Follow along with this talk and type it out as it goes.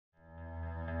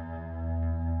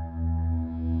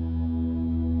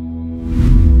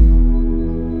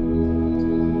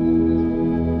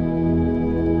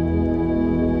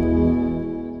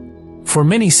For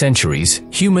many centuries,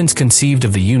 humans conceived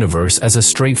of the universe as a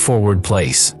straightforward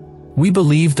place. We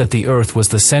believed that the Earth was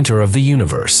the center of the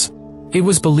universe. It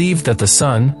was believed that the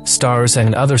sun, stars,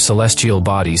 and other celestial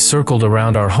bodies circled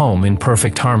around our home in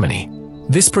perfect harmony.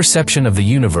 This perception of the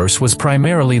universe was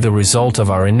primarily the result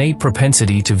of our innate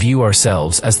propensity to view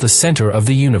ourselves as the center of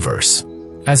the universe.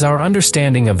 As our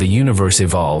understanding of the universe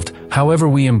evolved, however,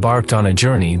 we embarked on a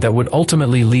journey that would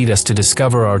ultimately lead us to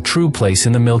discover our true place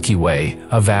in the Milky Way,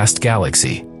 a vast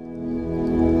galaxy.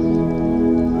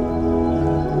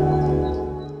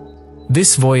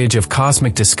 This voyage of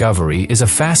cosmic discovery is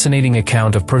a fascinating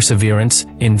account of perseverance,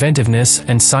 inventiveness,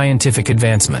 and scientific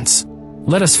advancements.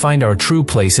 Let us find our true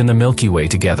place in the Milky Way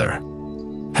together.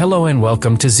 Hello and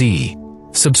welcome to Zeey.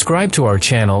 Subscribe to our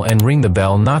channel and ring the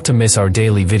bell not to miss our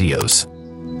daily videos.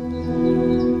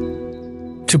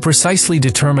 To precisely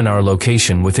determine our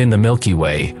location within the Milky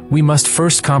Way, we must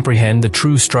first comprehend the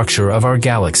true structure of our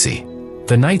galaxy.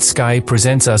 The night sky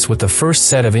presents us with the first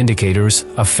set of indicators,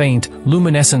 a faint,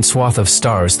 luminescent swath of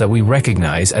stars that we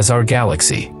recognize as our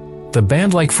galaxy. The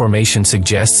band-like formation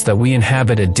suggests that we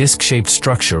inhabit a disc-shaped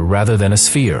structure rather than a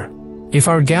sphere. If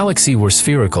our galaxy were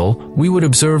spherical, we would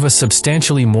observe a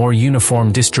substantially more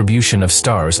uniform distribution of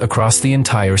stars across the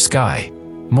entire sky.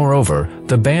 Moreover,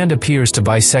 the band appears to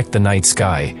bisect the night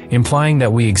sky, implying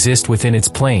that we exist within its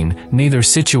plane, neither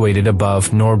situated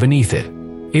above nor beneath it.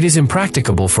 It is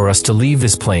impracticable for us to leave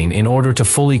this plane in order to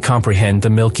fully comprehend the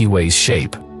Milky Way's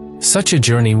shape. Such a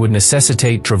journey would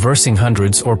necessitate traversing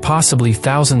hundreds or possibly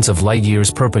thousands of light-years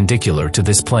perpendicular to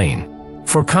this plane.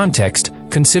 For context,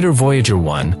 consider Voyager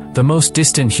 1, the most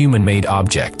distant human-made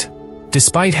object.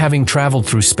 Despite having traveled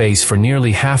through space for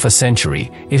nearly half a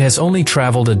century, it has only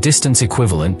traveled a distance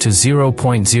equivalent to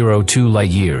 0.02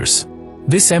 light-years.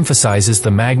 This emphasizes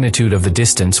the magnitude of the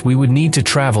distance we would need to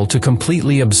travel to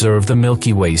completely observe the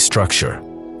Milky Way's structure.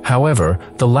 However,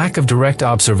 the lack of direct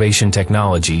observation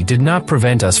technology did not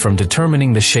prevent us from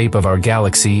determining the shape of our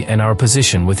galaxy and our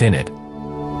position within it.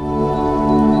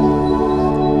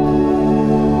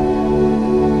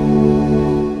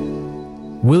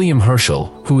 William Herschel,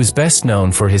 who is best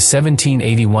known for his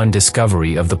 1781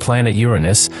 discovery of the planet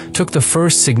Uranus, took the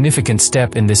first significant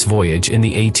step in this voyage in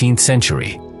the 18th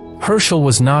century. Herschel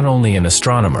was not only an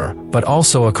astronomer, but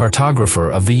also a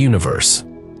cartographer of the universe.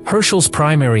 Herschel's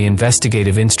primary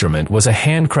investigative instrument was a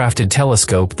handcrafted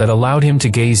telescope that allowed him to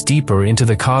gaze deeper into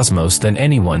the cosmos than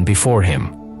anyone before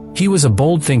him. He was a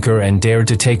bold thinker and dared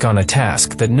to take on a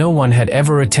task that no one had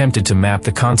ever attempted: to map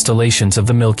the constellations of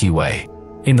the Milky Way.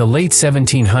 In the late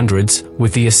 1700s,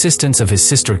 with the assistance of his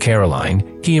sister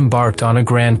Caroline, he embarked on a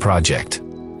grand project.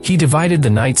 He divided the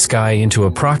night sky into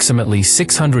approximately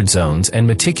 600 zones and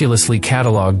meticulously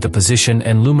catalogued the position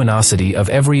and luminosity of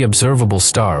every observable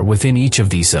star within each of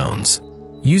these zones.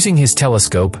 Using his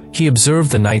telescope, he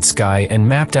observed the night sky and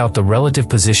mapped out the relative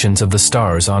positions of the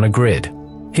stars on a grid.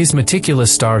 His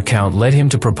meticulous star count led him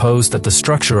to propose that the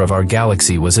structure of our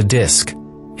galaxy was a disk.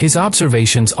 His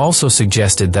observations also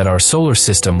suggested that our solar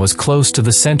system was close to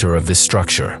the center of this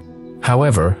structure.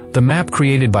 However, the map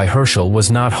created by Herschel was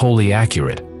not wholly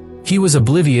accurate. He was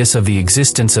oblivious of the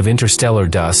existence of interstellar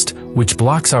dust, which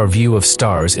blocks our view of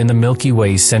stars in the Milky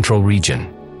Way's central region.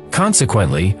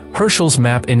 Consequently, Herschel's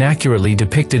map inaccurately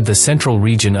depicted the central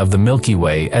region of the Milky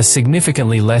Way as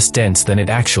significantly less dense than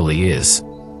it actually is.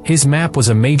 His map was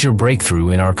a major breakthrough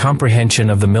in our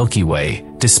comprehension of the Milky Way,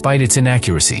 despite its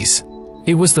inaccuracies.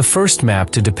 It was the first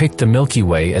map to depict the Milky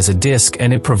Way as a disk,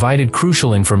 and it provided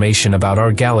crucial information about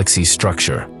our galaxy's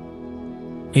structure.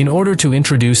 In order to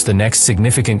introduce the next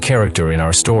significant character in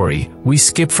our story, we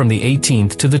skip from the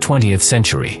 18th to the 20th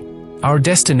century. Our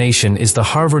destination is the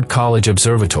Harvard College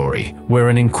Observatory, where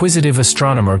an inquisitive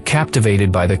astronomer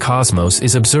captivated by the cosmos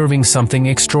is observing something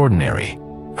extraordinary.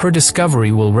 Her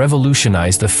discovery will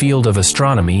revolutionize the field of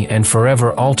astronomy and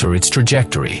forever alter its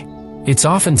trajectory. It's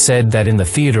often said that in the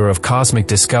theater of cosmic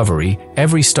discovery,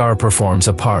 every star performs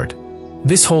a part.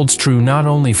 This holds true not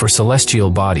only for celestial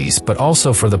bodies but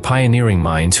also for the pioneering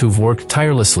minds who've worked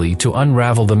tirelessly to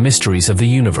unravel the mysteries of the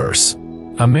universe.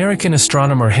 American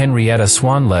astronomer Henrietta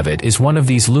Swan Leavitt is one of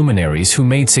these luminaries who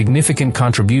made significant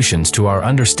contributions to our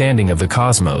understanding of the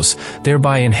cosmos,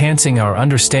 thereby enhancing our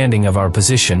understanding of our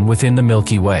position within the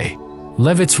Milky Way.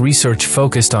 Leavitt's research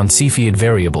focused on Cepheid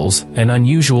variables, an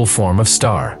unusual form of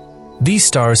star. These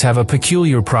stars have a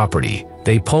peculiar property: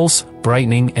 they pulse,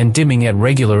 brightening and dimming at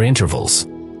regular intervals.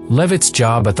 Leavitt's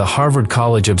job at the Harvard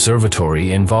College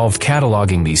Observatory involved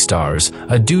cataloging these stars,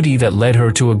 a duty that led her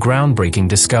to a groundbreaking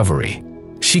discovery.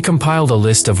 She compiled a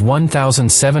list of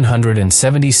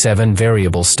 1,777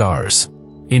 variable stars.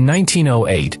 In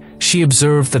 1908, She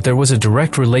observed that there was a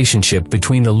direct relationship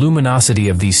between the luminosity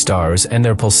of these stars and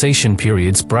their pulsation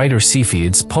periods. Brighter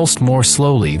Cepheids pulsed more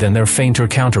slowly than their fainter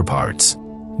counterparts.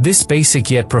 This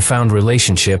basic yet profound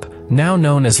relationship, now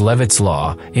known as Leavitt's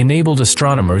law, enabled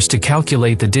astronomers to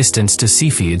calculate the distance to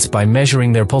Cepheids by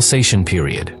measuring their pulsation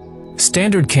period.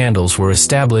 Standard candles were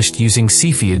established using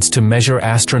Cepheids to measure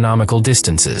astronomical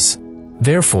distances.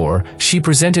 Therefore, she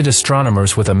presented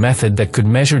astronomers with a method that could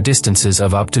measure distances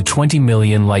of up to 20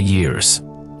 million light-years.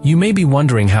 You may be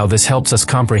wondering how this helps us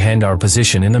comprehend our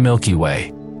position in the Milky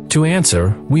Way. To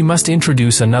answer, we must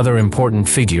introduce another important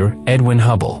figure, Edwin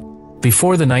Hubble.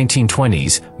 Before the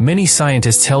 1920s, many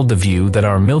scientists held the view that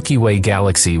our Milky Way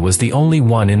galaxy was the only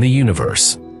one in the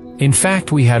universe. In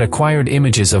fact, we had acquired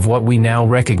images of what we now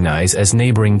recognize as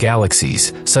neighboring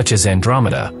galaxies, such as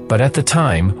Andromeda, but at the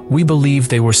time, we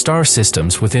believed they were star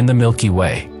systems within the Milky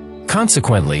Way.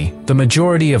 Consequently, the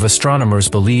majority of astronomers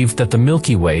believed that the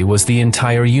Milky Way was the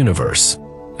entire universe.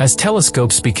 As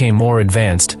telescopes became more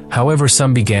advanced, however,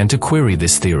 some began to query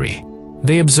this theory.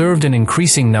 They observed an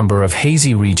increasing number of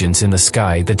hazy regions in the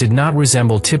sky that did not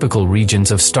resemble typical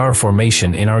regions of star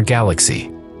formation in our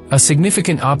galaxy. A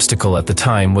significant obstacle at the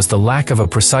time was the lack of a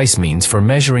precise means for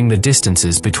measuring the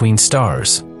distances between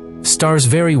stars. Stars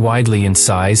vary widely in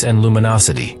size and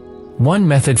luminosity. One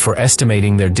method for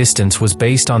estimating their distance was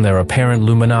based on their apparent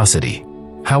luminosity.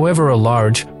 However, a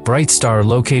large, bright star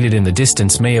located in the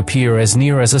distance may appear as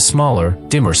near as a smaller,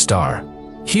 dimmer star.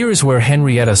 Here is where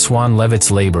Henrietta Swan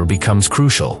Leavitt's labor becomes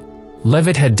crucial.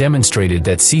 Leavitt had demonstrated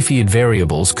that Cepheid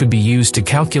variables could be used to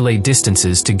calculate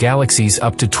distances to galaxies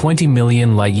up to 20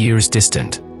 million light-years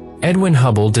distant. Edwin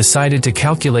Hubble decided to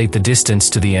calculate the distance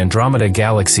to the Andromeda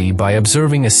galaxy by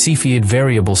observing a Cepheid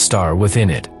variable star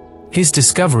within it. His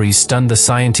discoveries stunned the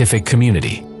scientific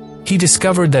community. He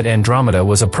discovered that Andromeda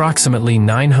was approximately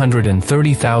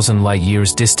 930,000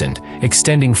 light-years distant,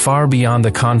 extending far beyond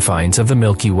the confines of the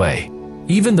Milky Way.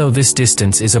 Even though this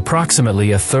distance is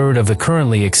approximately a third of the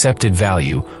currently accepted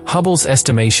value, Hubble's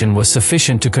estimation was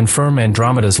sufficient to confirm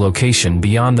Andromeda's location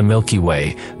beyond the Milky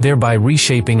Way, thereby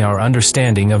reshaping our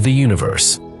understanding of the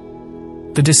universe.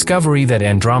 The discovery that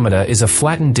Andromeda is a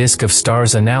flattened disk of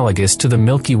stars analogous to the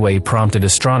Milky Way prompted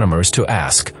astronomers to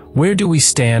ask, where do we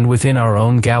stand within our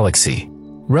own galaxy?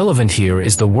 Relevant here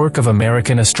is the work of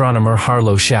American astronomer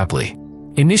Harlow Shapley.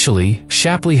 Initially,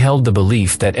 Shapley held the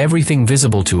belief that everything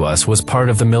visible to us was part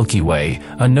of the Milky Way,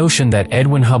 a notion that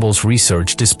Edwin Hubble's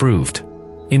research disproved.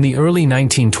 In the early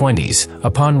 1920s,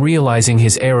 upon realizing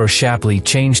his error, Shapley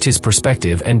changed his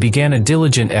perspective and began a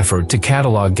diligent effort to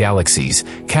catalog galaxies,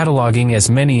 cataloging as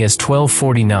many as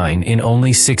 1249 in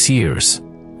only 6 years.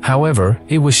 However,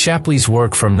 it was Shapley's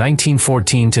work from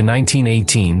 1914 to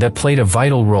 1918 that played a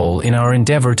vital role in our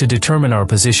endeavor to determine our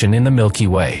position in the Milky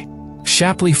Way.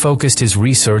 Shapley focused his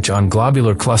research on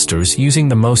globular clusters using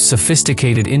the most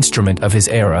sophisticated instrument of his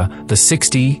era, the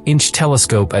 60-inch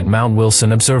telescope at Mount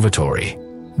Wilson Observatory.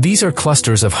 These are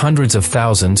clusters of hundreds of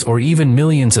thousands or even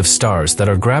millions of stars that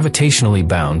are gravitationally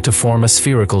bound to form a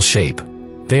spherical shape.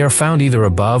 They are found either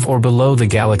above or below the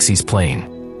galaxy's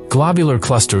plane. Globular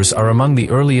clusters are among the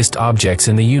earliest objects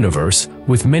in the universe,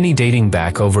 with many dating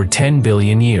back over 10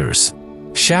 billion years.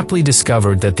 Shapley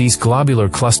discovered that these globular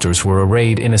clusters were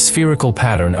arrayed in a spherical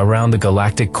pattern around the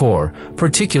galactic core,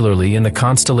 particularly in the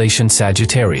constellation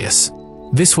Sagittarius.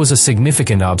 This was a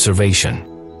significant observation.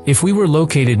 If we were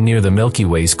located near the Milky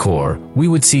Way's core, we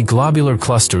would see globular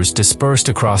clusters dispersed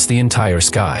across the entire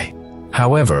sky.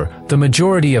 However, the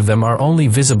majority of them are only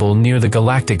visible near the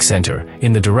galactic center,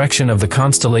 in the direction of the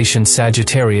constellations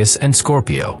Sagittarius and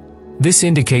Scorpio. This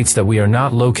indicates that we are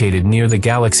not located near the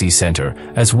galaxy center,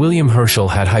 as William Herschel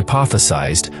had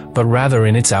hypothesized, but rather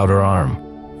in its outer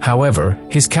arm. However,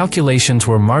 his calculations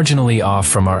were marginally off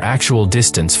from our actual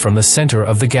distance from the center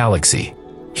of the galaxy.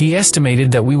 He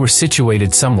estimated that we were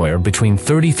situated somewhere between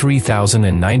 33,000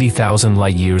 and 90,000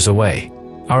 light-years away.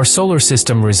 Our solar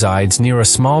system resides near a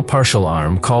small partial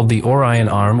arm called the Orion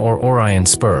Arm or Orion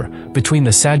Spur, between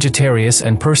the Sagittarius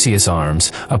and Perseus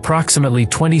arms, approximately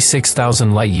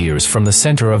 26,000 light-years from the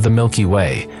center of the Milky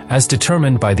Way, as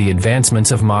determined by the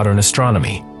advancements of modern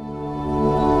astronomy.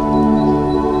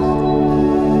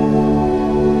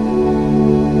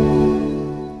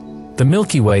 The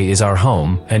Milky Way is our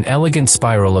home, an elegant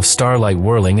spiral of starlight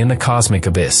whirling in the cosmic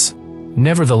abyss.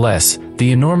 Nevertheless,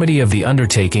 the enormity of the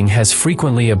undertaking has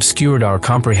frequently obscured our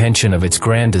comprehension of its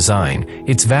grand design,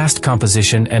 its vast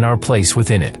composition, and our place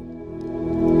within it.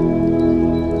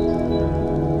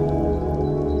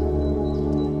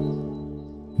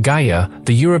 Gaia,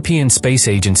 the European Space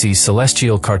Agency's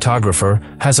celestial cartographer,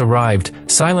 has arrived,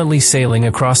 silently sailing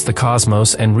across the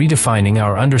cosmos and redefining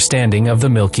our understanding of the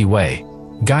Milky Way.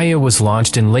 Gaia was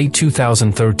launched in late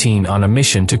 2013 on a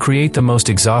mission to create the most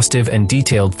exhaustive and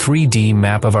detailed 3D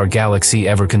map of our galaxy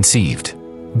ever conceived.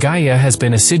 Gaia has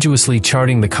been assiduously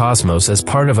charting the cosmos as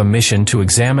part of a mission to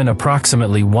examine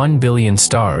approximately 1 billion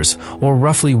stars, or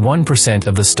roughly 1%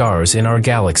 of the stars in our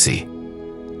galaxy.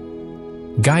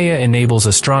 Gaia enables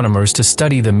astronomers to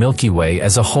study the Milky Way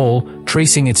as a whole,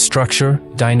 tracing its structure,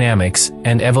 dynamics,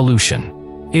 and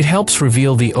evolution. It helps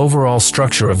reveal the overall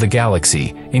structure of the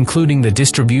galaxy, including the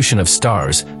distribution of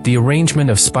stars, the arrangement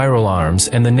of spiral arms,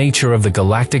 and the nature of the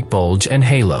galactic bulge and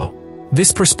halo.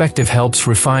 This perspective helps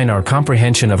refine our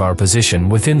comprehension of our position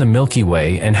within the Milky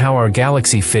Way and how our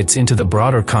galaxy fits into the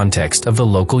broader context of the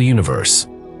local universe.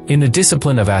 In the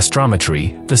discipline of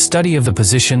astrometry, the study of the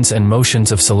positions and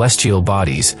motions of celestial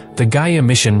bodies, the Gaia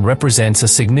mission represents a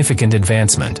significant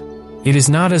advancement. It is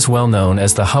not as well known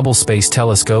as the Hubble Space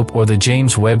Telescope or the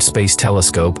James Webb Space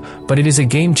Telescope, but it is a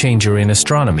game-changer in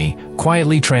astronomy,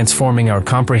 quietly transforming our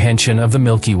comprehension of the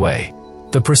Milky Way.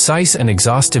 The precise and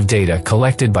exhaustive data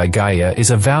collected by Gaia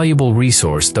is a valuable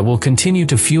resource that will continue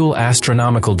to fuel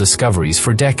astronomical discoveries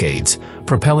for decades,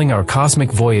 propelling our cosmic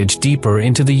voyage deeper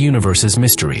into the universe's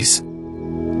mysteries.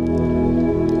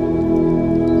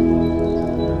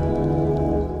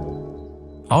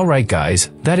 Alright guys,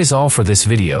 that is all for this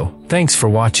video. Thanks for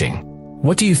watching.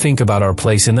 What do you think about our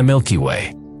place in the Milky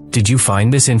Way? Did you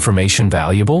find this information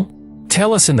valuable?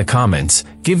 Tell us in the comments,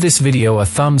 give this video a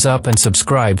thumbs up and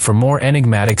subscribe for more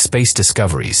enigmatic space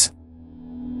discoveries.